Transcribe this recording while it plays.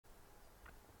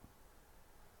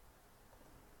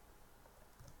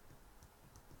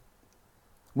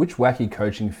Which wacky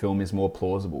coaching film is more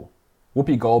plausible?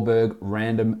 Whoopi Goldberg,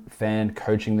 random fan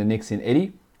coaching the Knicks in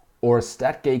Eddie, or a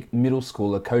stat geek middle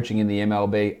schooler coaching in the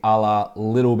MLB a la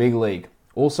Little Big League?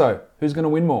 Also, who's going to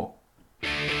win more?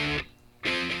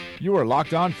 You are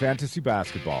Locked On Fantasy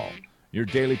Basketball, your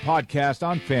daily podcast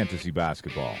on fantasy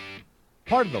basketball.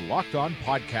 Part of the Locked On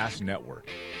Podcast Network,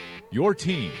 your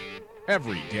team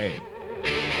every day.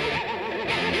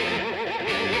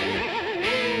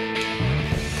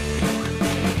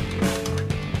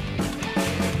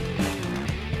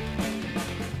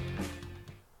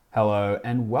 Hello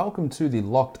and welcome to the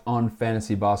Locked On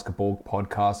Fantasy Basketball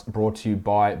podcast brought to you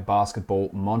by Basketball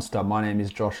Monster. My name is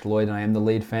Josh Lloyd and I am the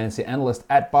lead fantasy analyst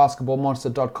at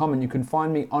basketballmonster.com, and you can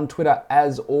find me on Twitter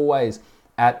as always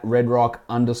at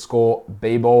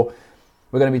redrock_bball.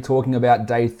 We're going to be talking about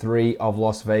day 3 of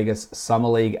Las Vegas Summer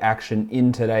League action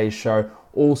in today's show.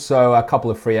 Also, a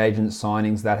couple of free agent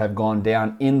signings that have gone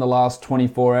down in the last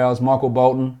 24 hours. Michael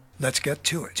Bolton. Let's get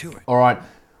to it. All right.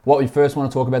 What we first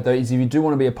want to talk about, though, is if you do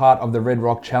want to be a part of the Red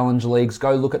Rock Challenge Leagues,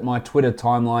 go look at my Twitter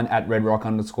timeline at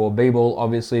redrock_bball,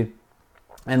 obviously,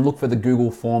 and look for the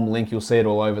Google form link. You'll see it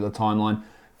all over the timeline.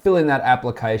 Fill in that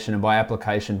application, and by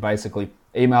application, basically,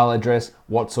 email address,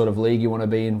 what sort of league you want to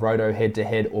be in, roto,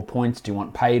 head-to-head, or points. Do you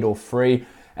want paid or free?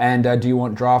 And do you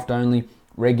want draft only,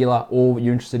 regular, or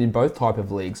you're interested in both type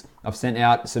of leagues? I've sent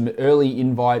out some early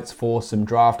invites for some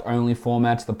draft-only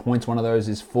formats. The points one of those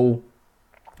is full.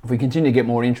 If we continue to get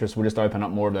more interest, we'll just open up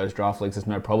more of those draft leagues. There's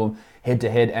no problem.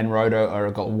 Head-to-head and roto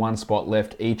are got one spot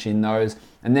left each in those.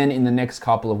 And then in the next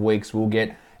couple of weeks, we'll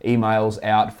get emails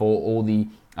out for all the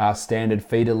standard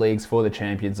feeder leagues for the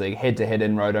Champions League, head-to-head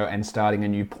and roto, and starting a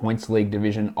new points league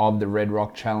division of the Red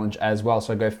Rock Challenge as well.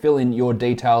 So go fill in your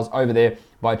details over there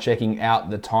by checking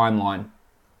out the timeline.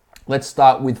 Let's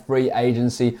start with free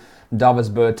agency. Davis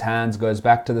Bertans goes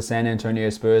back to the San Antonio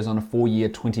Spurs on a 4-year,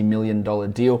 $20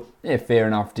 million deal. Yeah, fair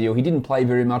enough deal. He didn't play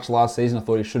very much last season. I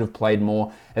thought he should have played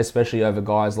more, especially over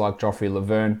guys like Joffrey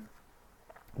Laverne.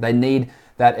 They need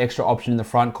that extra option in the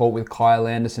front court with Kyle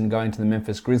Anderson going to the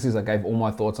Memphis Grizzlies. I gave all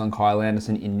my thoughts on Kyle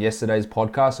Anderson in yesterday's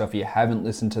podcast, so if you haven't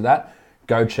listened to that,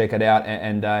 go check it out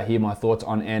and hear my thoughts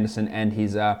on Anderson and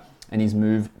his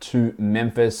move to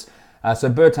Memphis.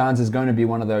 So Bertans is going to be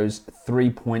one of those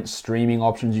 3-point streaming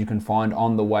options you can find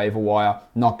on the waiver wire.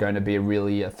 Not going to be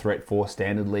really a threat for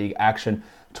standard league action.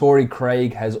 Torrey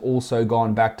Craig has also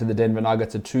gone back to the Denver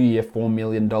Nuggets, a 2-year, $4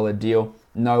 million deal.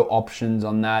 No options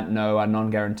on that, no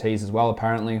non-guarantees as well,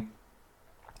 apparently.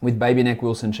 With Baby Neck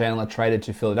Wilson Chandler traded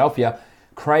to Philadelphia,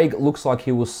 Craig looks like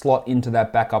he will slot into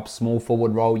that backup small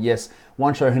forward role. Yes,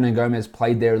 Juancho Hernangomez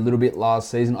played there a little bit last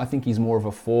season. I think he's more of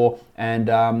a 4, and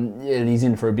he's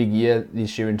in for a big year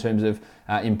this year in terms of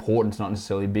importance, not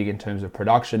necessarily big in terms of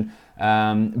production.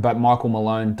 But Michael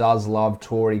Malone does love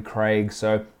Torrey Craig,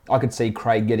 so I could see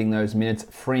Craig getting those minutes,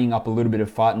 freeing up a little bit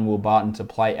of fight and Will Barton to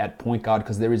play at point guard,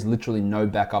 because there is literally no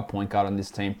backup point guard on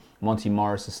this team. Monty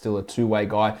Morris is still a two-way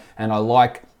guy, and I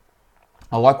like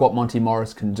what Monty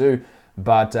Morris can do.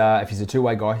 But if he's a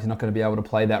two-way guy, he's not going to be able to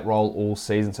play that role all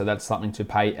season, so that's something to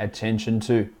pay attention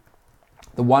to.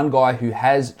 The one guy who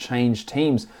has changed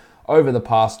teams over the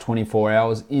past 24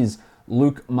 hours is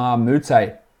Luc Mbah A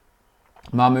Moute.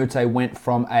 Mbah A Moute went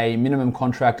from a minimum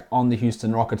contract on the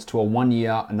Houston Rockets to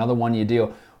another one-year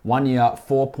deal. 1 year,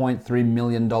 $4.3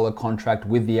 million contract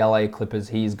with the LA Clippers.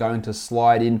 He's going to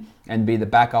slide in and be the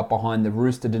backup behind the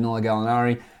Rooster Danilo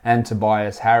Gallinari and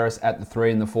Tobias Harris at the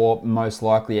 3 and the 4, most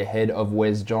likely ahead of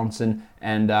Wes Johnson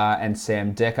and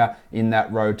Sam Dekker in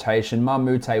that rotation. Mbah A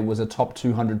Moute was a top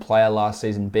 200 player last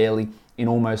season, barely, in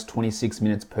almost 26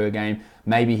 minutes per game.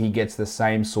 Maybe he gets the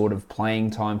same sort of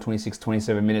playing time, 26,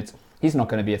 27 minutes. He's not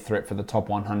going to be a threat for the top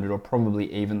 100 or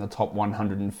probably even the top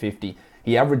 150.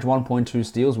 He averaged 1.2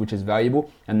 steals, which is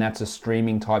valuable, and that's a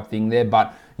streaming type thing there,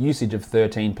 but usage of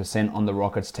 13% on the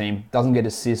Rockets team. Doesn't get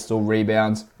assists or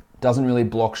rebounds, doesn't really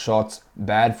block shots,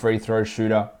 bad free throw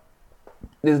shooter.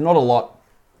 There's not a lot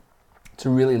to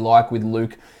really like with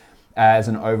Luke as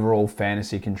an overall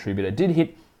fantasy contributor. Did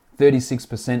hit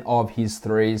 36% of his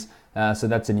threes, so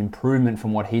that's an improvement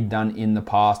from what he'd done in the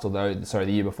past, the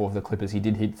year before for the Clippers, he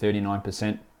did hit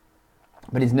 39%,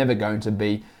 but he's never going to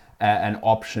be an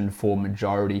option for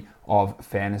majority of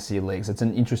fantasy leagues. It's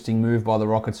an interesting move by the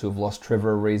Rockets, who have lost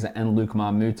Trevor Ariza and Luc Mbah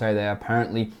A Moute. They are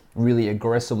apparently really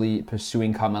aggressively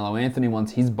pursuing Carmelo Anthony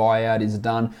once his buyout is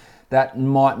done. That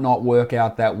might not work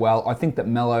out that well. I think that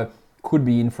Melo could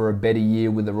be in for a better year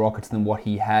with the Rockets than what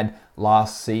he had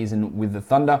last season with the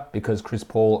Thunder, because Chris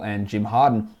Paul and Jim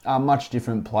Harden are much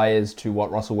different players to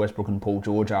what Russell Westbrook and Paul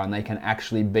George are, and they can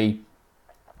actually be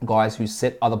guys who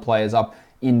set other players up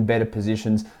in better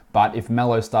positions, But if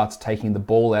Melo starts taking the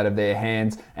ball out of their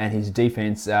hands and his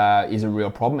defense is a real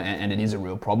problem, and it is a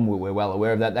real problem, we're well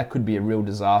aware of that, that could be a real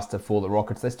disaster for the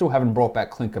Rockets. They still haven't brought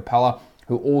back Clint Capella,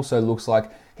 who also looks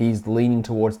like he's leaning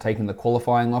towards taking the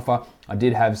qualifying offer. I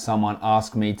did have someone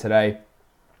ask me today,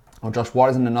 "Oh, Josh, why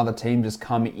doesn't another team just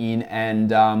come in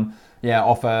and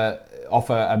offer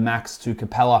a max to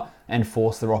Capella and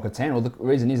force the Rockets' hand?" Well, the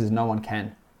reason is no one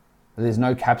can. There's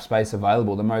no cap space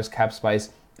available. The most cap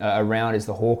space around is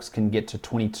the Hawks can get to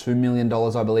 $22 million,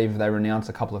 I believe, if they renounce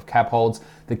a couple of cap holds.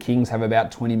 The Kings have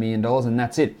about $20 million, and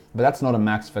that's it. But that's not a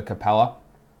max for Capella.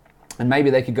 And maybe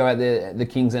they could go out there, the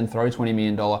Kings, and throw $20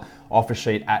 million offer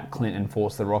sheet at Clint and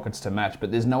force the Rockets to match.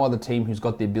 But there's no other team who's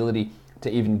got the ability to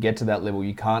even get to that level.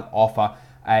 You can't offer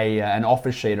an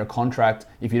offer sheet or contract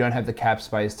if you don't have the cap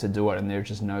space to do it, and there's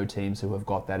just no teams who have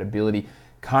got that ability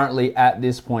currently at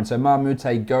this point. So Mbah A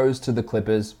Moute goes to the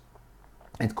Clippers.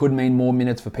 It could mean more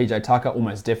minutes for PJ Tucker,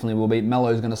 almost definitely will be.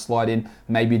 Melo's going to slide in.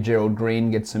 Maybe Gerald Green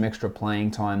gets some extra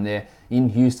playing time there in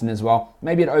Houston as well.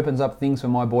 Maybe it opens up things for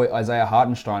my boy Isaiah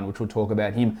Hartenstein, which we'll talk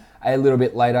about him a little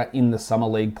bit later in the Summer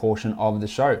League portion of the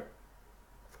show.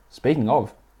 Speaking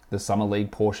of the Summer League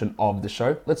portion of the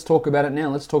show, let's talk about it now.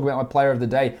 Let's talk about my player of the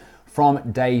day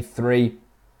from day 3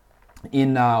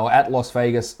 at Las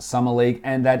Vegas Summer League,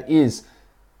 and that is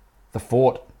the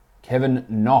Fort, Kevin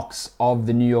Knox of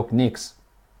the New York Knicks.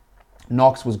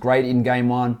 Knox was great in Game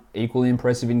 1, equally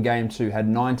impressive in Game 2, had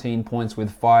 19 points with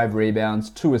 5 rebounds,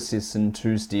 2 assists and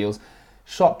 2 steals.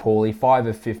 Shot poorly, 5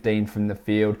 of 15 from the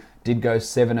field, did go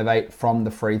 7 of 8 from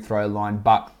the free throw line,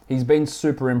 but he's been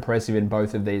super impressive in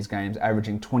both of these games,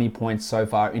 averaging 20 points so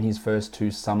far in his first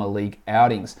 2 Summer League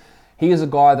outings. He is a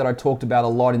guy that I talked about a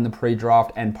lot in the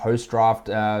pre-draft and post-draft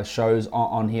shows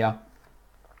on here,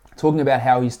 talking about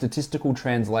how his statistical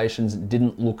translations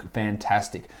didn't look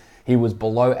fantastic. He was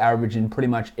below average in pretty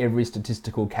much every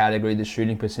statistical category. The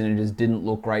shooting percentages didn't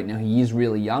look great. Now, he is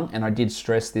really young, and I did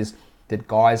stress this, that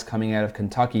guys coming out of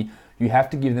Kentucky, you have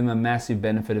to give them a massive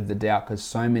benefit of the doubt, because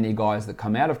so many guys that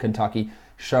come out of Kentucky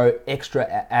show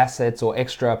extra assets or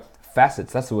extra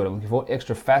facets, that's the word I'm looking for,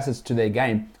 extra facets to their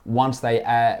game once they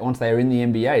are in the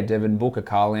NBA. Devin Booker,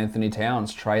 Karl Anthony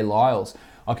Towns, Trey Lyles.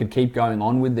 I could keep going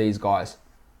on with these guys.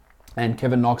 And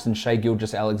Kevin Knox and Shai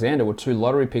Gilgeous-Alexander were 2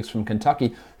 lottery picks from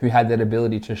Kentucky who had that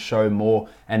ability to show more,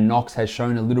 and Knox has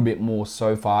shown a little bit more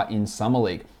so far in Summer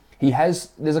League. There's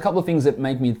a couple of things that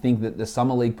make me think that the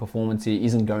Summer League performance here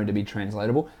isn't going to be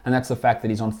translatable, and that's the fact that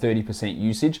he's on 30%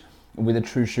 usage with a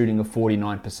true shooting of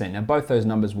 49%. Now, both those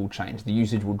numbers will change. The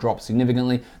usage will drop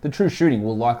significantly. The true shooting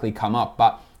will likely come up,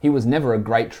 but he was never a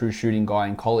great true shooting guy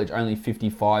in college, only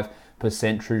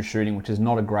 55% true shooting, which is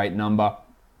not a great number.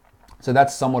 So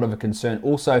that's somewhat of a concern.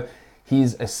 Also,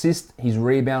 his assist, his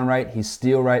rebound rate, his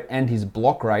steal rate, and his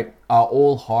block rate are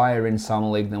all higher in Summer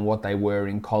League than what they were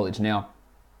in college. Now,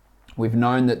 we've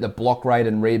known that the block rate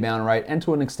and rebound rate, and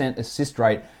to an extent assist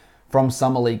rate from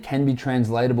Summer League, can be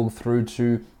translatable through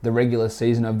to the regular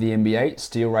season of the NBA.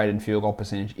 Steal rate and field goal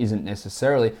percentage isn't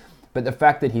necessarily. But the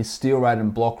fact that his steal rate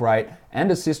and block rate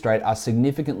and assist rate are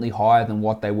significantly higher than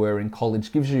what they were in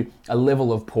college gives you a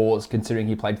level of pause, considering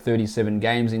he played 37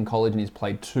 games in college and he's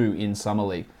played 2 in Summer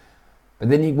League. But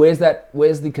then where's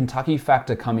the Kentucky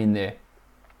factor come in there?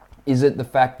 Is it the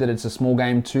fact that it's a small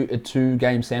game, a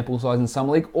 2-game sample size in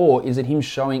Summer League, or is it him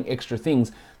showing extra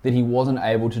things that he wasn't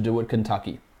able to do at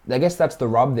Kentucky? I guess that's the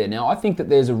rub there. Now, I think that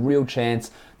there's a real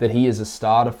chance that he is a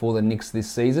starter for the Knicks this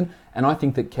season, and I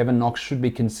think that Kevin Knox should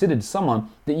be considered someone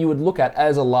that you would look at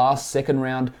as a second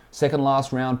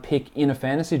last round pick in a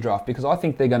fantasy draft, because I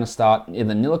think they're going to start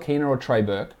either Ntilikina or Trey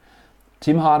Burke,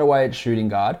 Tim Hardaway at shooting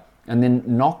guard, and then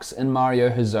Knox and Mario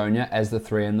Hezonja as the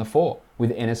 3 and the 4,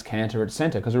 with Enes Kanter at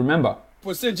center. Because remember,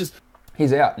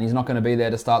 he's out, and he's not going to be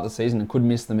there to start the season and could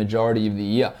miss the majority of the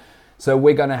year. So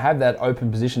we're going to have that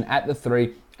open position at the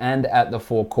 3 and at the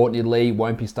 4. Courtney Lee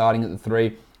won't be starting at the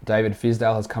 3. David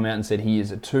Fizdale has come out and said he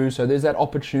is a 2. So there's that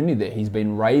opportunity there. He's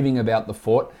been raving about the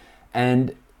Fort,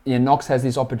 and Knox has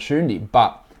this opportunity.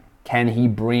 But can he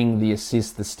bring the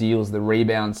assists, the steals, the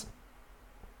rebounds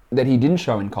that he didn't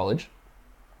show in college,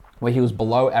 where he was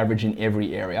below average in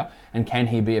every area? And can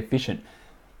he be efficient?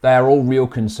 They are all real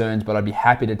concerns, but I'd be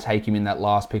happy to take him in that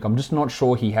last pick. I'm just not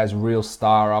sure he has real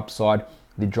star upside.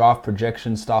 The draft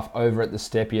projection stuff over at the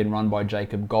Stepien run by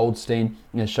Jacob Goldstein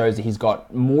shows that he's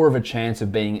got more of a chance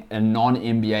of being a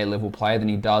non-NBA level player than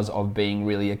he does of being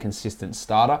really a consistent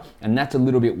starter. And that's a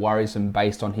little bit worrisome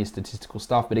based on his statistical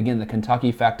stuff. But again, the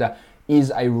Kentucky factor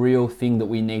is a real thing that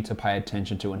we need to pay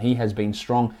attention to. And he has been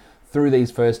strong through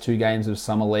these first 2 games of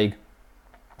Summer League.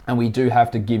 And we do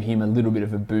have to give him a little bit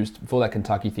of a boost for that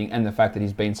Kentucky thing and the fact that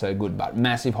he's been so good. But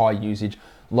massive high usage,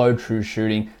 low true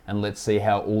shooting, and let's see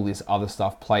how all this other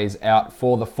stuff plays out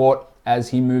for the Fort as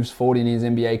he moves forward in his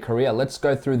NBA career. Let's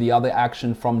go through the other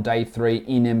action from day 3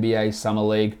 in NBA Summer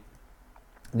League.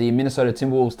 The Minnesota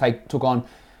Timberwolves took on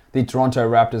the Toronto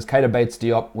Raptors. Keita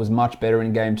Bates-Diop was much better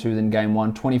in Game 2 than Game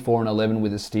 1, 24 and 11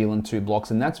 with a steal and 2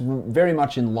 blocks, and that's very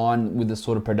much in line with the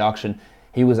sort of production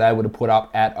he was able to put up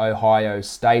at Ohio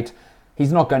State.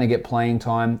 He's not going to get playing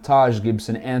time. Taj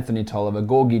Gibson, Anthony Tolliver,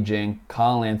 Gorgie Dieng,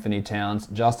 Karl Anthony Towns,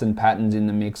 Justin Patton's in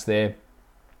the mix there.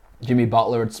 Jimmy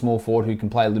Butler at small forward, who can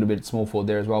play a little bit at small forward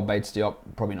there as well. Bates-Diop,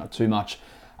 probably not too much.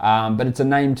 But it's a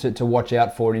name to watch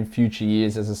out for in future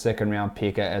years as a second-round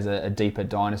pick, as a deeper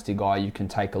dynasty guy you can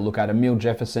take a look at. Emil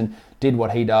Jefferson did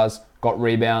what he does, got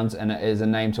rebounds, and is a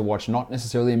name to watch, not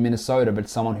necessarily in Minnesota, but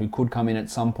someone who could come in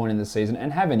at some point in the season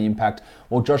and have an impact.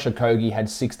 Well, Josh Okogie had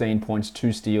 16 points,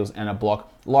 2 steals, and a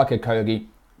block. Like Okogie,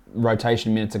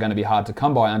 rotation minutes are going to be hard to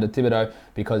come by under Thibodeau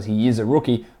because he is a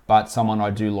rookie, but someone I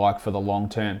do like for the long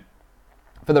term.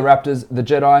 For the Raptors, the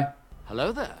Jedi.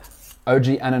 Hello there. OG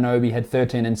Anunoby had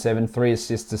 13 and 7, 3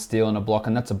 assists, a steal, and a block,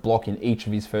 and that's a block in each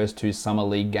of his first 2 Summer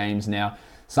League games now.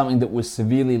 Something that was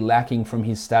severely lacking from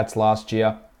his stats last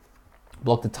year.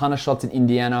 Blocked a ton of shots in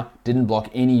Indiana, didn't block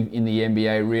any in the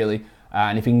NBA really.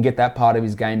 And if he can get that part of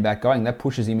his game back going, that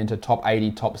pushes him into top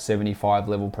 80, top 75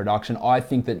 level production. I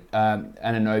think that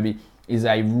Anunoby is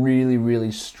a really,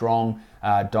 really strong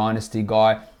dynasty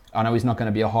guy. I know he's not going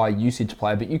to be a high usage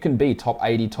player, but you can be top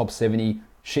 80, top 70.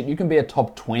 Shit, you can be a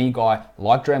top 20 guy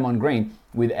like Draymond Green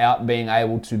without being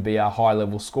able to be a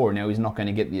high-level scorer. Now, he's not going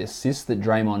to get the assists that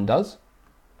Draymond does,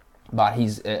 but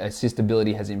his assist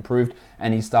ability has improved,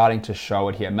 and he's starting to show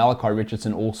it here. Malachi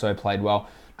Richardson also played well,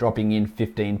 dropping in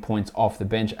 15 points off the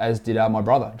bench, as did my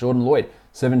brother, Jordan Lloyd,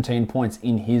 17 points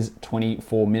in his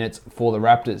 24 minutes for the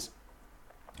Raptors.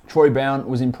 Troy Brown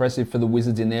was impressive for the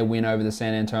Wizards in their win over the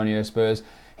San Antonio Spurs.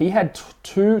 He had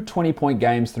 2 20-point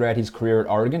games throughout his career at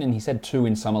Oregon, and he's had 2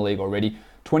 in Summer League already.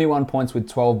 21 points with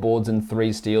 12 boards and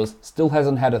 3 steals. Still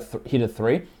hasn't had hit a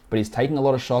 3, but he's taking a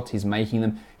lot of shots. He's making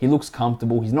them. He looks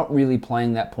comfortable. He's not really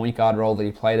playing that point guard role that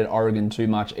he played at Oregon too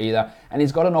much either, and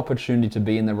he's got an opportunity to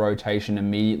be in the rotation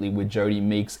immediately with Jody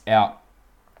Meeks out.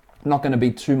 Not going to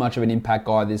be too much of an impact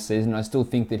guy this season. I still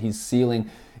think that his ceiling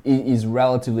is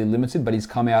relatively limited, but he's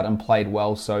come out and played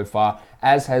well so far,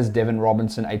 as has Devin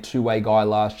Robinson, a two-way guy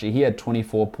last year. He had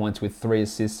 24 points with 3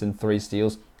 assists and 3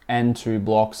 steals and 2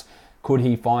 blocks. Could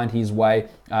he find his way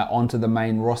onto the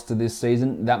main roster this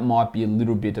season? That might be a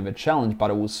little bit of a challenge, but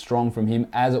it was strong from him,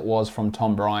 as it was from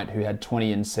Tom Bryant, who had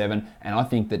 20 and 7, and I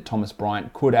think that Thomas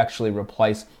Bryant could actually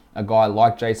replace a guy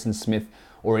like Jason Smith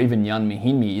or even Jan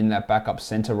Mahinmi in that backup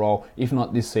center role, if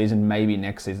not this season, maybe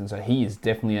next season. So he is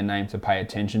definitely a name to pay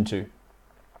attention to.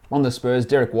 On the Spurs,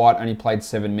 Derek White only played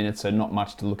 7 minutes, so not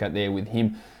much to look at there with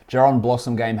him. Jaron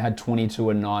Blossomgame had 22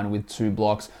 and 9 with 2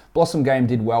 blocks. Blossomgame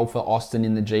did well for Austin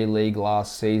in the G League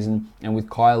last season, and with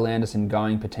Kyle Anderson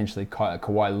going, potentially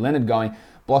Kawhi Leonard going,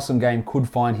 Blossomgame could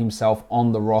find himself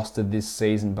on the roster this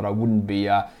season, but I wouldn't be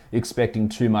expecting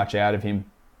too much out of him.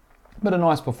 But a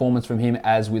nice performance from him,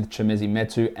 as with Chimezie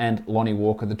Metu and Lonnie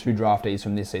Walker, the 2 draftees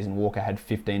from this season. Walker had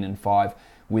 15 and 5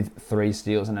 with 3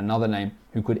 steals, and another name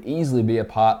who could easily be a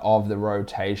part of the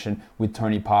rotation with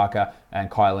Tony Parker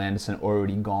and Kyle Anderson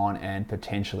already gone, and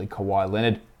potentially Kawhi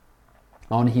Leonard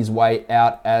on his way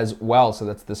out as well. So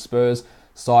that's the Spurs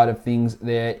side of things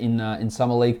there in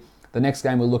Summer League. The next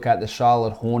game we'll look at, the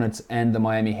Charlotte Hornets and the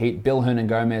Miami Heat. Bill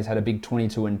Hernan-Gomez had a big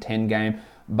 22 and 10 game.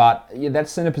 But yeah, that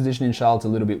center position in Charlotte's a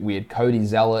little bit weird. Cody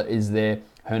Zeller is there,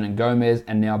 Hernan-Gomez,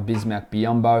 and now Bismack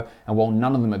Biyombo. And while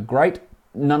none of them are great,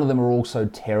 none of them are also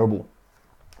terrible.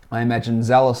 I imagine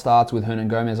Zeller starts with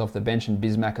Hernan-Gomez off the bench and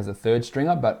Bismack as a third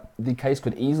stringer, but the case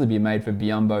could easily be made for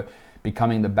Biyombo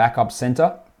becoming the backup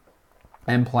center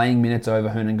and playing minutes over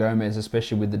Hernan-Gomez,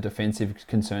 especially with the defensive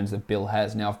concerns that Bill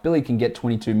has. Now, if Billy can get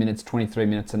 22 minutes, 23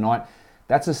 minutes a night,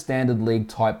 that's a standard league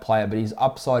type player, but his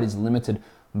upside is limited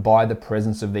by the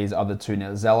presence of these other 2.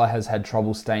 Now, Zeller has had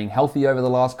trouble staying healthy over the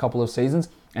last couple of seasons,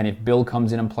 and if Bill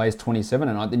comes in and plays 27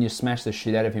 a night, then you smash the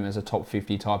shit out of him as a top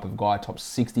 50 type of guy, top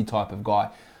 60 type of guy.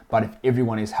 But if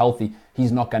everyone is healthy,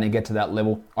 he's not going to get to that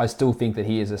level. I still think that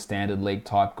he is a standard league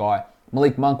type guy.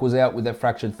 Malik Monk was out with a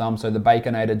fractured thumb, so the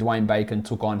Baconator, Dwayne Bacon,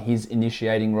 took on his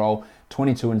initiating role,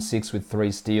 22 and 6 with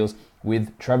 3 steals,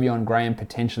 with Travion Graham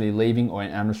potentially leaving or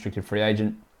an unrestricted free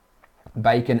agent.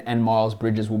 Bacon and Miles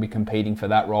Bridges will be competing for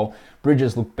that role.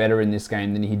 Bridges looked better in this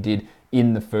game than he did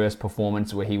in the first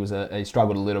performance, where he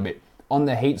struggled a little bit. On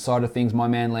the Heat side of things, my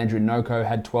man Landry Noko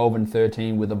had 12 and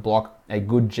 13 with a block, a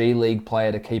good G League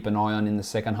player to keep an eye on in the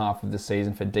second half of the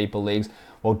season for deeper leagues,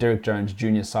 while Derek Jones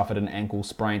Jr. suffered an ankle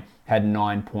sprain, had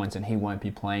 9 points, and he won't be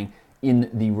playing in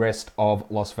the rest of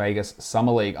Las Vegas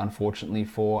Summer League, unfortunately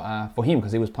for him,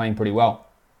 because he was playing pretty well.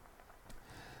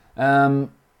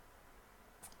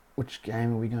 Which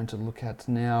game are we going to look at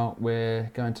now? We're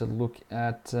going to look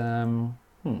at,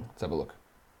 let's have a look.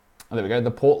 Oh, there we go. The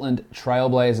Portland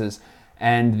Trailblazers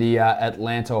and the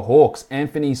Atlanta Hawks.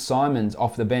 Anthony Simons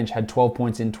off the bench had 12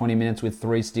 points in 20 minutes with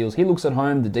 3 steals. He looks at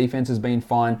home. The defense has been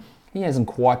fine. He hasn't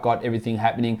quite got everything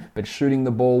happening, but shooting the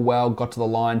ball well, got to the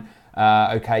line.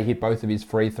 Okay, hit both of his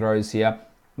free throws here.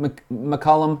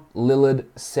 McCollum, Lillard,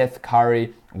 Seth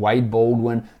Curry, Wade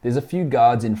Baldwin. There's a few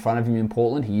guards in front of him in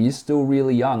Portland. He is still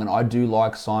really young, and I do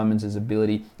like Simons'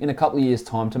 ability in a couple of years'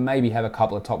 time to maybe have a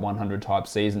couple of top 100 type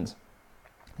seasons.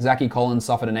 Zachy Collins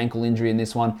suffered an ankle injury in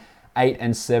this one, 8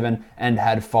 and 7, and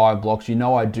had 5 blocks. You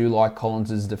know I do like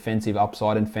Collins' defensive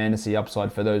upside and fantasy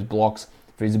upside for those blocks,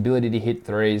 for his ability to hit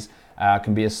threes,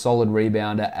 can be a solid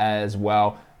rebounder as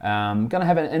well. Going to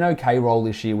have an okay role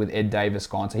this year with Ed Davis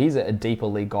gone, so he's a deeper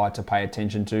league guy to pay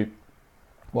attention to.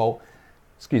 Well,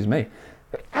 excuse me.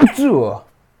 Had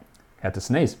to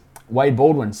sneeze. Wade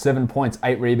Baldwin, 7 points,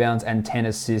 8 rebounds, and 10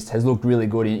 assists, has looked really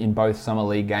good in both Summer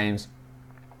League games,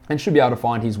 and should be able to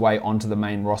find his way onto the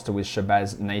main roster with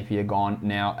Shabazz Napier gone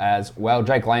now as well.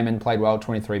 Jake Layman played well,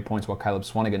 23 points, while Caleb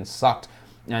Swanigan sucked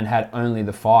and had only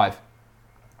the 5.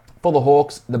 For the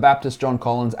Hawks, the Baptist John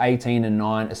Collins, 18 and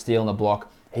 9, a steal and a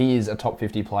block. He is a top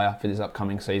 50 player for this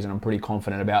upcoming season. I'm pretty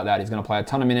confident about that. He's going to play a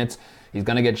ton of minutes. He's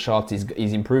going to get shots.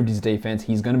 He's improved his defense.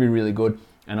 He's going to be really good,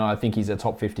 and I think he's a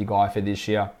top 50 guy for this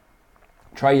year.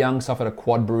 Trae Young suffered a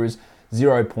quad bruise,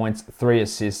 0 points, 3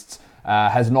 assists.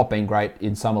 Has not been great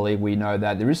in Summer League, we know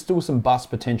that. There is still some bust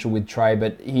potential with Trae,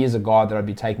 but he is a guy that I'd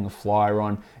be taking a flyer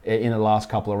on in the last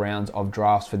couple of rounds of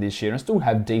drafts for this year. And I still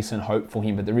have decent hope for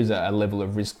him, but there is a level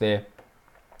of risk there.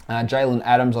 Jalen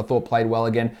Adams, I thought, played well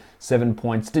again. 7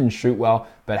 points, didn't shoot well,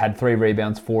 but had 3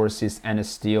 rebounds, 4 assists, and a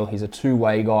steal. He's a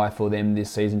two-way guy for them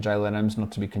this season, Jalen Adams,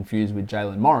 not to be confused with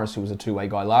Jalen Morris, who was a two-way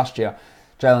guy last year.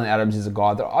 Jalen Adams is a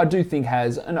guy that I do think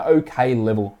has an okay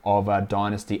level of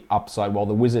dynasty upside, while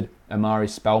the Wizard, Amari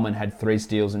Spellman, had 3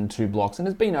 steals and 2 blocks, and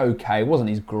has been okay. It wasn't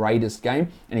his greatest game,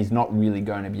 and he's not really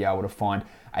going to be able to find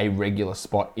a regular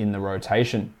spot in the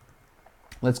rotation.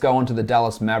 Let's go on to the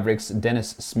Dallas Mavericks.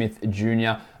 Dennis Smith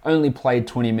Jr. only played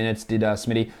 20 minutes, did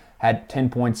Smitty. Had 10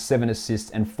 points, 7 assists,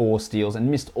 and 4 steals, and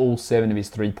missed all 7 of his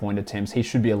three-point attempts. He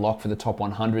should be a lock for the top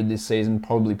 100 this season,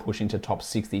 probably pushing to top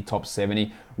 60, top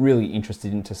 70. Really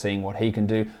interested into seeing what he can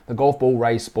do. The golf ball,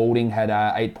 Ray Spalding, had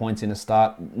 8 points in a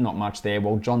start. Not much there.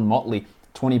 While John Motley,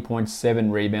 20 points,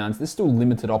 7 rebounds. There's still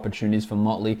limited opportunities for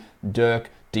Motley. Dirk,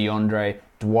 DeAndre,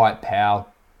 Dwight Powell,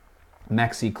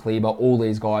 Maxi Kleber, all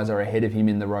these guys are ahead of him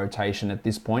in the rotation at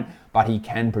this point, but he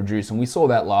can produce, and we saw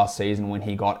that last season when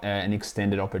he got an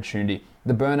extended opportunity.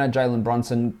 The burner, Jalen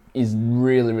Brunson, is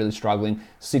really, really struggling.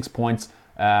 6 points,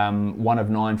 1 of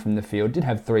 9 from the field. Did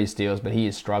have 3 steals, but he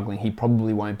is struggling. He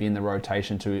probably won't be in the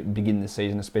rotation to begin the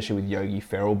season, especially with Yogi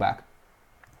Ferrell back.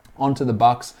 On to the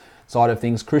Bucks side of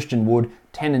things. Christian Wood,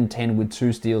 10 and 10 with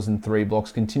 2 steals and 3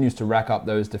 blocks, continues to rack up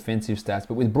those defensive stats.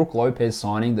 But with Brook Lopez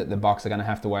signing, that the Bucks are going to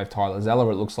have to waive Tyler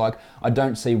Zeller, it looks like, I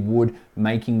don't see Wood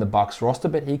making the Bucks roster,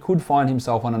 but he could find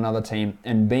himself on another team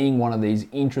and being one of these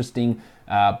interesting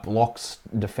blocks,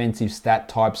 defensive stat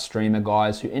type streamer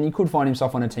guys, and he could find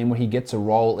himself on a team where he gets a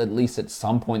role at least at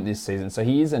some point this season. So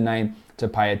he is a name to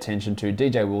pay attention to.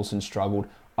 DJ Wilson struggled.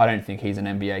 I don't think he's an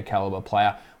NBA caliber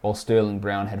player, while Sterling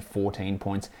Brown had 14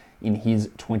 points in his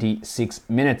 26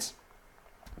 minutes.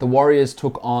 The Warriors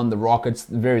took on the Rockets.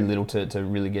 Very little to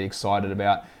really get excited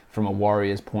about from a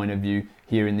Warriors point of view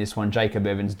here in this one. Jacob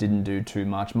Evans didn't do too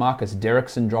much. Marcus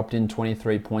Derrickson dropped in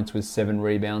 23 points with 7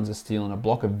 rebounds, a steal and a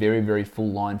block. A very, very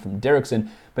full line from Derrickson,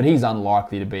 but he's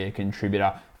unlikely to be a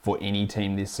contributor for any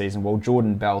team this season. While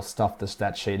Jordan Bell stuffed the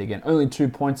stat sheet again. Only 2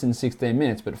 points in 16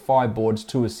 minutes, but 5 boards,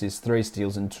 2 assists, 3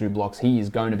 steals, and 2 blocks. He is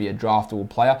going to be a draftable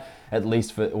player, at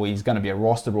least he's going to be a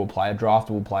rosterable player,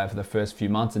 draftable player for the first few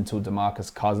months until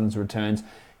DeMarcus Cousins returns.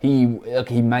 He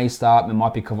may start, it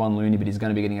might be Kevon Looney, but he's going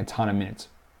to be getting a ton of minutes.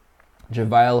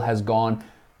 JaVale has gone.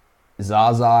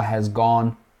 Zaza has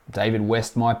gone. David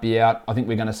West might be out. I think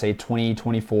we're going to see 20,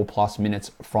 24 plus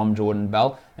minutes from Jordan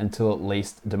Bell until at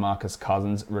least DeMarcus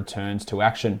Cousins returns to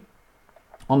action.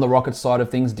 On the Rockets side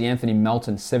of things, DeAnthony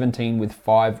Melton, 17 with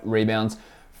 5 rebounds,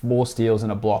 4 steals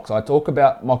and a block. So I talked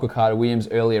about Michael Carter-Williams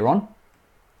earlier on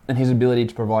and his ability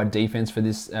to provide defense for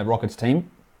this Rockets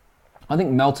team. I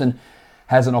think Melton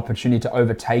has an opportunity to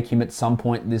overtake him at some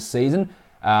point this season.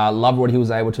 Love what he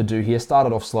was able to do here.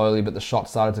 Started off slowly, but the shot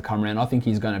started to come around. I think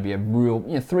he's going to be a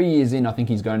real, 3 years in, I think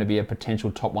he's going to be a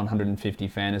potential top 150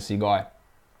 fantasy guy.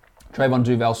 Trayvon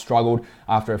Duval struggled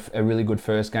after a really good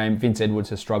first game. Vince Edwards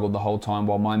has struggled the whole time,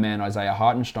 while my man Isaiah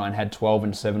Hartenstein had 12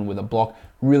 and 7 with a block.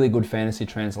 Really good fantasy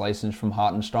translations from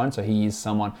Hartenstein, so he is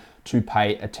someone to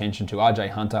pay attention to.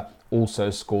 RJ Hunter also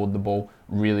scored the ball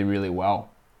really, really well.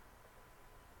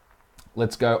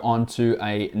 Let's go on to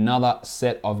another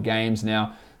set of games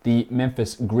now. The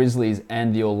Memphis Grizzlies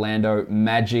and the Orlando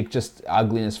Magic. Just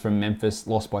ugliness from Memphis,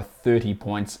 lost by 30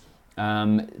 points.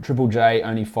 Triple J,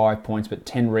 only 5 points, but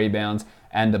 10 rebounds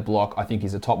and a block. I think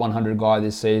he's a top 100 guy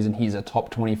this season. He's a top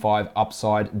 25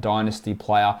 upside dynasty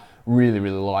player. Really,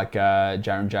 really like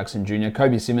Jaren Jackson Jr.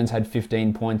 Kobe Simmons had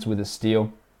 15 points with a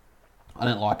steal. I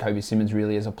don't like Kobe Simmons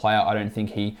really as a player. I don't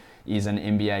think he is an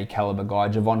NBA caliber guy.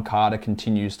 Javon Carter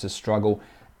continues to struggle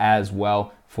as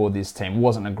well for this team.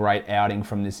 Wasn't a great outing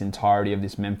from this entirety of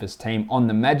this Memphis team. On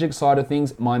the Magic side of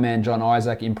things, my man John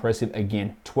Isaac, impressive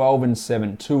again. 12 and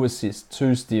 7, 2 assists,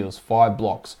 2 steals, 5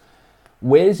 blocks.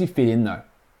 Where does he fit in though?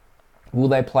 Will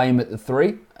they play him at the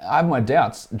 3? I have my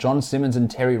doubts. John Simmons and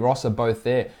Terry Ross are both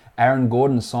there. Aaron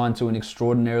Gordon signed to an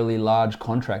extraordinarily large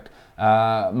contract.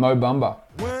 Mo Bamba.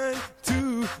 1,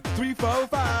 2, 3, 4,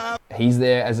 5. He's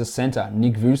there as a center.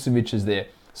 Nick Vucevic is there.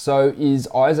 So is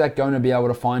Isaac going to be able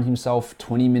to find himself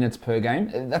 20 minutes per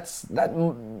game? That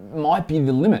might be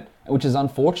the limit, which is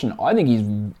unfortunate. I think he's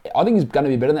going to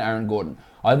be better than Aaron Gordon.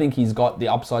 I think he's got the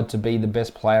upside to be the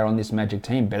best player on this Magic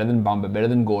team, better than Bamba, better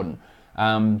than Gordon.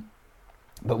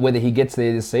 But whether he gets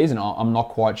there this season, I'm not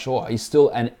quite sure. He's still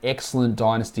an excellent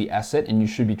dynasty asset, and you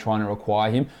should be trying to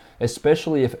acquire him,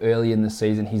 especially if early in the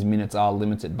season his minutes are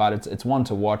limited. But it's one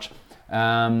to watch.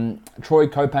 Troy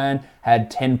Copan had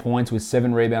 10 points with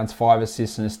 7 rebounds, 5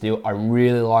 assists and a steal. I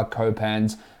really like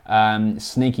Copan's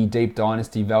sneaky deep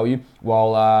dynasty value,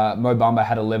 while Mo Bamba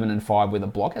had 11 and 5 with a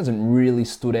block. Hasn't really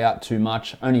stood out too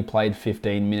much. Only played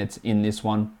 15 minutes in this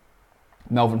one.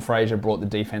 Melvin Frazier brought the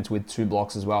defense with 2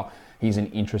 blocks as well. He's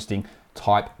an interesting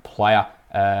type player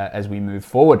as we move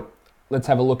forward. Let's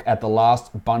have a look at the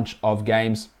last bunch of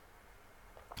games.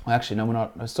 Actually, no, we're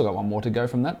not. I've still got one more to go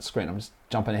from that screen. I'm just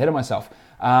jumping ahead of myself.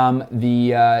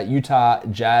 The Utah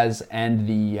Jazz and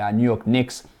the New York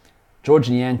Knicks.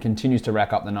 George Niang continues to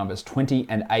rack up the numbers. 20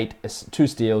 and 8, 2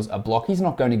 steals, a block. He's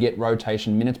not going to get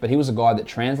rotation minutes, but he was a guy that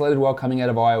translated well coming out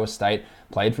of Iowa State,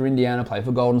 played for Indiana, played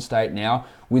for Golden State. Now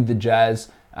with the Jazz,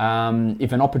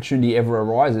 if an opportunity ever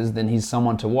arises, then he's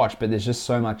someone to watch. But there's just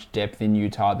so much depth in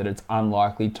Utah that it's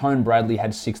unlikely. Tone Bradley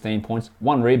had 16 points,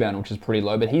 1 rebound, which is pretty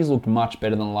low, but he's looked much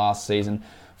better than last season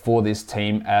for this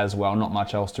team as well. Not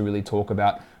much else to really talk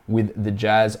about with the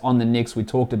Jazz. On the Knicks, we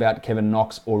talked about Kevin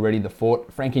Knox already, the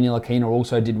fort. Frankie Ntilikina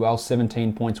also did well,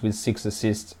 17 points with 6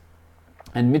 assists.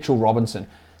 And Mitchell Robinson,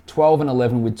 12 and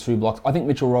 11 with 2 blocks. I think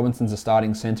Mitchell Robinson's a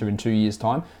starting center in 2 years'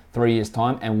 time, 3 years'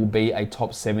 time, and will be a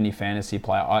top 70 fantasy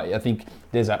player. I think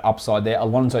there's that upside there.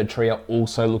 Alonzo Trier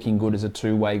also looking good as a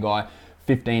two-way guy.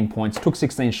 15 points, took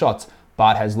 16 shots,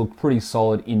 but has looked pretty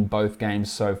solid in both games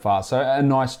so far. So a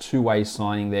nice two-way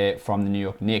signing there from the New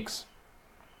York Knicks.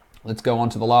 Let's go on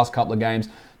to the last couple of games.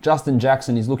 Justin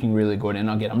Jackson is looking really good. And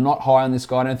again, I'm not high on this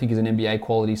guy. I don't think he's an NBA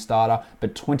quality starter,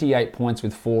 but 28 points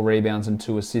with 4 rebounds and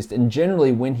 2 assists. And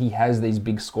generally, when he has these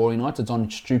big scoring nights, it's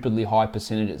on stupidly high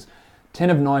percentages.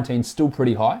 10 of 19, still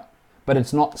pretty high, but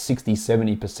it's not 60,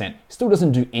 70%. Still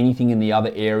doesn't do anything in the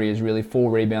other areas, really.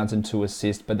 4 rebounds and 2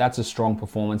 assists, but that's a strong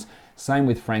performance. Same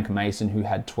with Frank Mason, who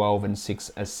had 12 and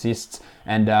 6 assists.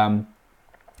 And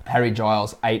Harry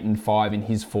Giles, 8 and 5 in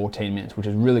his 14 minutes, which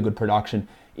is really good production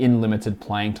in limited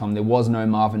playing time. There was no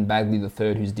Marvin Bagley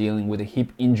III, who's dealing with a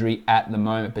hip injury at the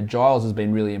moment, but Giles has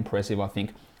been really impressive, I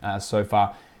think, so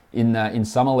far in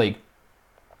Summer League.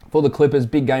 For the Clippers,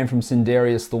 big game from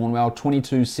Sindarius Thornwell,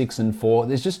 22, 6 and 4.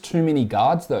 There's just too many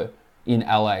guards, though, in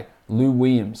LA. Lou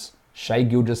Williams, Shai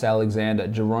Gilgeous-Alexander,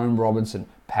 Jerome Robinson,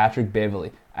 Patrick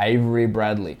Beverley, Avery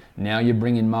Bradley. Now you're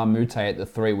bringing Mbah A Moute at the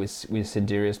 3 with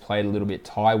Sindarius played a little bit.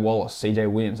 Ty Wallace, CJ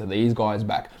Williams. Are these guys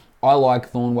back? I like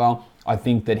Thornwell. I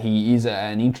think that he is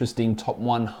an interesting top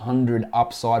 100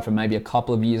 upside for maybe a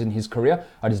couple of years in his career.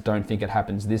 I just don't think it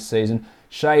happens this season.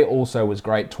 Shai also was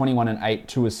great. 21 and 8,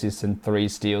 2 assists and 3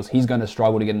 steals. He's going to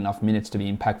struggle to get enough minutes to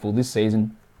be impactful this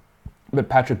season. But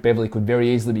Patrick Beverley could very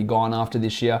easily be gone after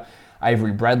this year.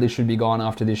 Avery Bradley should be gone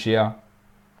after this year.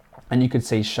 And you could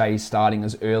see Shai starting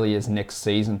as early as next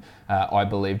season, I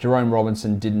believe. Jerome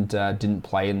Robinson didn't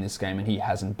play in this game, and he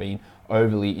hasn't been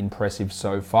overly impressive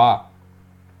so far.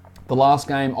 The last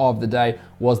game of the day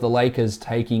was the Lakers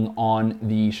taking on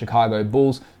the Chicago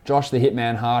Bulls. Josh the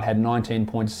Hitman Hart had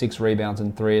 19.6 rebounds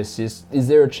and 3 assists. Is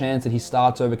there a chance that he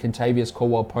starts over Kentavious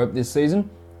Caldwell-Pope this season?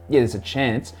 Yeah, there's a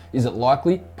chance. Is it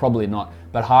likely? Probably not.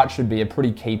 But Hart should be a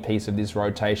pretty key piece of this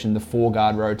rotation, the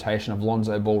 4-guard rotation of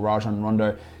Lonzo Ball, Rajon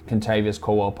Rondo, Kentavious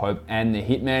Caldwell-Pope, and the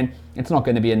Hitman. It's not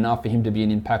going to be enough for him to be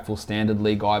an impactful standard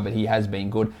league guy, but he has been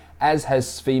good, as has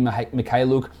Svi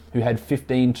Mykhailiuk, who had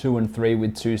 15, 2, and 3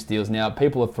 with 2 steals. Now,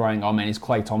 people are throwing, oh man, he's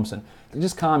Klay Thompson.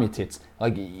 Just calm your tits.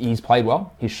 Like, he's played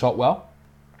well, he's shot well,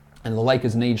 and the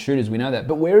Lakers need shooters, we know that.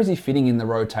 But where is he fitting in the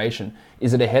rotation?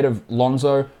 Is it ahead of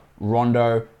Lonzo,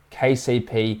 Rondo,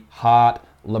 KCP, Hart,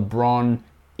 LeBron,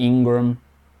 Ingram?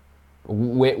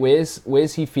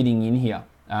 Where's he fitting in here?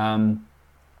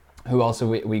 Who else have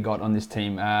we got on this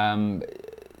team?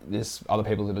 There's other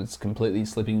people that it's completely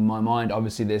slipping in my mind.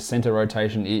 Obviously, their center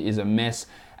rotation is a mess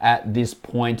at this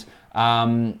point.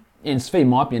 And Svi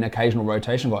might be an occasional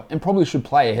rotation guy and probably should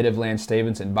play ahead of Lance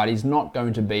Stevenson, but he's not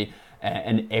going to be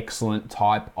an excellent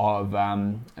type of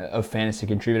fantasy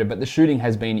contributor. But the shooting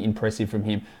has been impressive from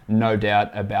him, no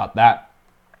doubt about that.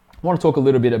 I want to talk a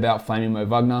little bit about Flaming Mo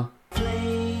Wagner,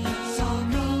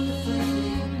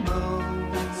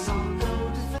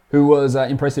 who was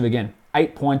impressive again.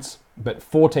 8 points, but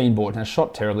 14 boards. Now,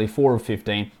 shot terribly, 4 of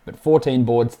 15, but 14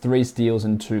 boards, 3 steals,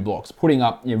 and 2 blocks, putting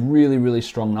up really, really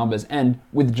strong numbers. And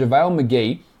with JaVale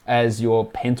McGee as your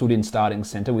penciled-in starting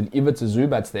center, with Ivica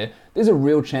Zubac there's a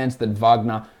real chance that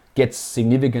Wagner gets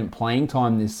significant playing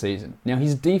time this season. Now,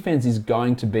 his defense is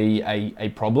going to be a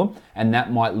problem, and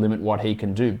that might limit what he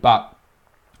can do. But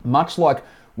much like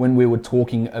when we were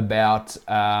talking about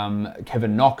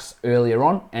Kevin Knox earlier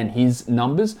on and his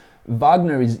numbers,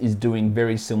 Wagner is doing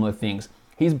very similar things.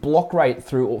 His block rate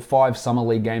through all 5 summer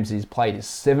league games he's played is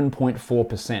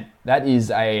 7.4%. That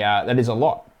is a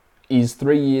lot. His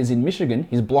 3 years in Michigan,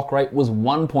 his block rate was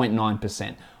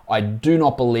 1.9%. I do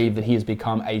not believe that he has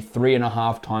become a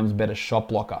 3.5 times better shot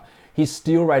blocker. His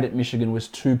steal rate at Michigan was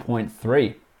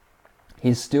 2.3.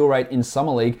 His steal rate in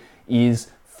summer league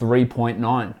is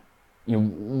 3.9.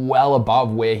 Well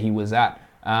above where he was at.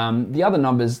 The other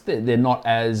numbers, they're not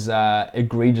as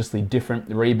egregiously different.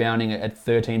 The rebounding at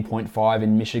 13.5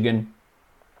 in Michigan,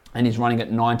 and he's running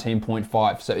at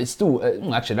 19.5. So it's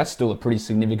still, actually, that's still a pretty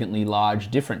significantly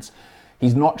large difference.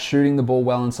 He's not shooting the ball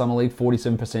well in summer league,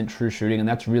 47% true shooting, and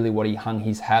that's really what he hung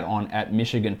his hat on at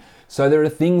Michigan. So there are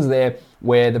things there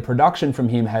where the production from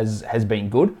him has been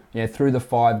good. Through the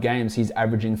 5 games, he's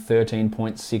averaging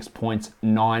 13.6 points,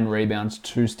 9 rebounds,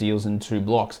 2 steals, and 2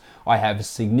 blocks. I have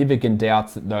significant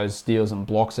doubts that those steals and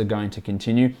blocks are going to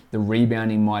continue. The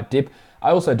rebounding might dip.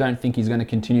 I also don't think he's going to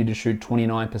continue to shoot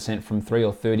 29% from 3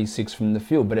 or 36 from the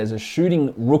field. But as a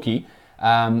shooting rookie,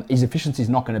 his efficiency is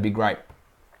not going to be great.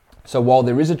 So while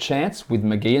there is a chance with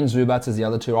McGee and Zubac as the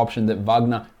other 2 options that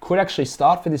Wagner could actually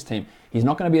start for this team, he's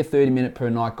not going to be a 30-minute per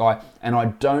night guy, and I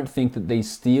don't think that these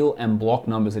steal and block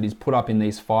numbers that he's put up in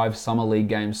these 5 summer league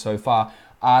games so far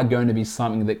are going to be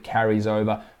something that carries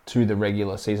over to the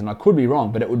regular season. I could be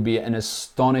wrong, but it would be an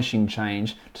astonishing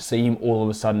change to see him all of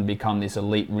a sudden become this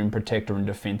elite rim protector and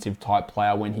defensive type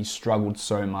player when he struggled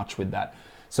so much with that.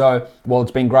 So while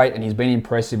it's been great and he's been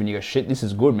impressive and you go, shit, this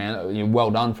is good, man, well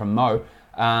done from Mo,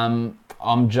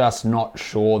 I'm just not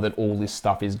sure that all this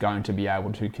stuff is going to be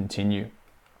able to continue.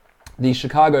 The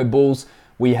Chicago Bulls,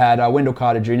 we had Wendell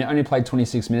Carter Jr. only played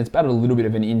 26 minutes, battled a little bit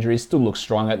of an injury, still looks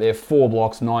strong out there, 4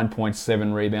 blocks,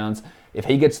 9.7 rebounds. If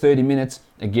he gets 30 minutes,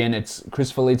 again, it's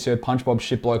Chris Felicio, Punch Bob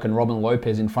Shiplock, and Robin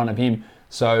Lopez in front of him.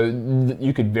 So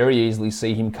you could very easily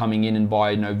see him coming in and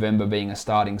by November being a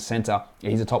starting center.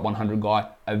 He's a top 100 guy,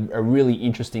 a really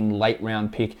interesting late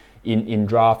round pick in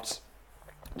drafts.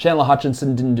 Chandler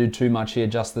Hutchinson didn't do too much here,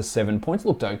 just the 7 points.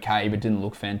 Looked okay, but didn't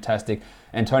look fantastic.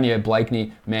 Antonio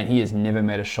Blakeney, man, he has never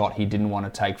met a shot he didn't want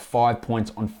to take. 5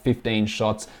 points on 15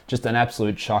 shots. Just an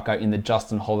absolute chucker in the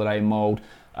Justin Holiday mold.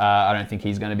 I don't think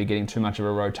he's going to be getting too much of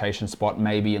a rotation spot,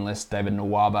 maybe unless David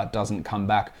Nwaba doesn't come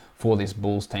back for this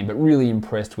Bulls team. But really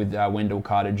impressed with Wendell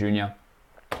Carter Jr.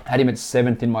 Had him at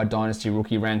 7th in my Dynasty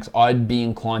rookie ranks. I'd be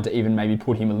inclined to even maybe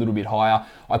put him a little bit higher.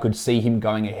 I could see him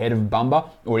going ahead of Bumba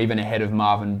or even ahead of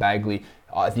Marvin Bagley.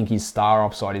 I think his star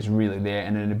upside is really there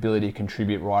and an ability to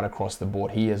contribute right across the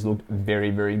board. He has looked very,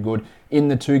 very good in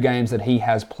the 2 games that he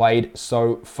has played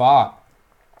so far.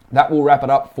 That will wrap it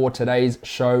up for today's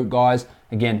show, guys.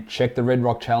 Again, check the Red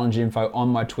Rock Challenge info on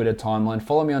my Twitter timeline.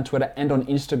 Follow me on Twitter and on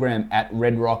Instagram at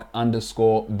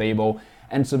redrock_bball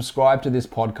and subscribe to this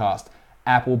podcast.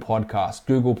 Apple Podcasts,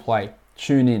 Google Play,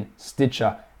 TuneIn,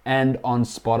 Stitcher, and on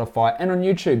Spotify and on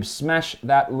YouTube. Smash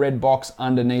that red box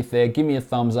underneath there. Give me a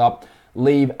thumbs up.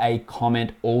 leave a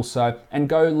comment also, and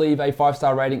go leave a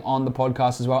 5-star rating on the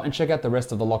podcast as well, and check out the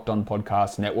rest of the Locked On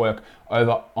Podcast Network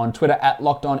over on Twitter at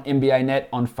Locked On NBA Net,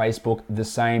 on Facebook the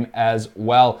same as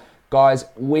well. Guys,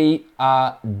 we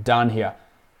are done here.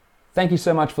 Thank you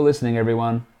so much for listening,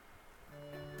 everyone.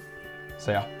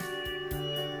 See ya.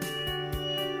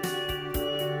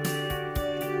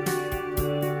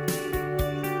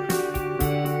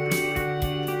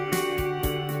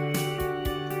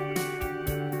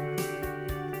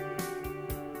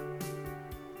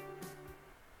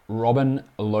 Robin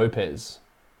Lopez.